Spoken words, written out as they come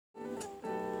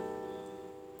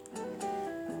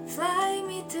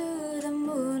me to the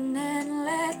moon and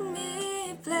let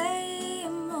me play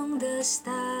among the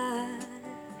stars.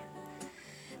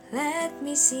 Let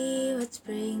me see what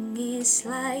spring is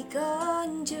like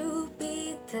on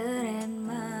Jupiter and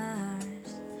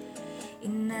Mars.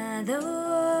 In other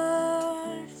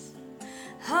words,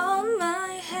 hold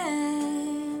my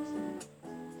hand.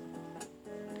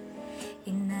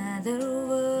 In other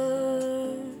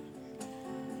words,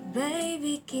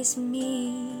 baby, kiss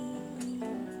me.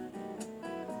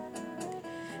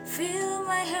 Fill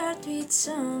my heart with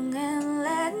song and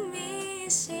let me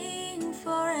sing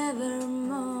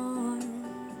forevermore.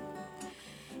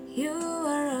 You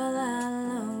are all I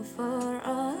long for,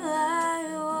 all I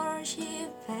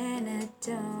worship and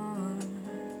adore.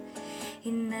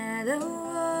 In other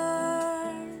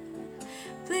words,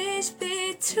 please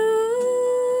be true.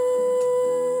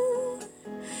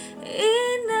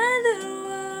 In other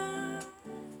words,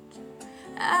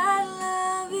 I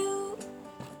love you.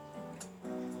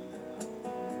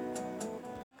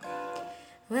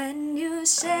 When you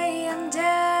say I'm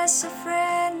just a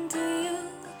friend to you,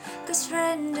 'cause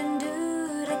friends don't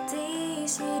do the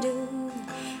things you do.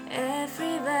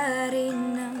 Everybody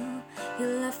know you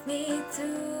love me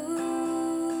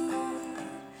too.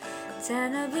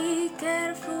 Tryna be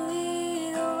careful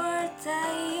with the words I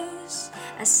use.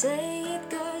 I say it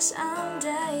 'cause I'm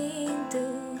dying to.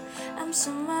 I'm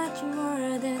so much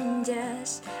more than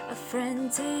just a friend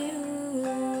to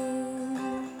you.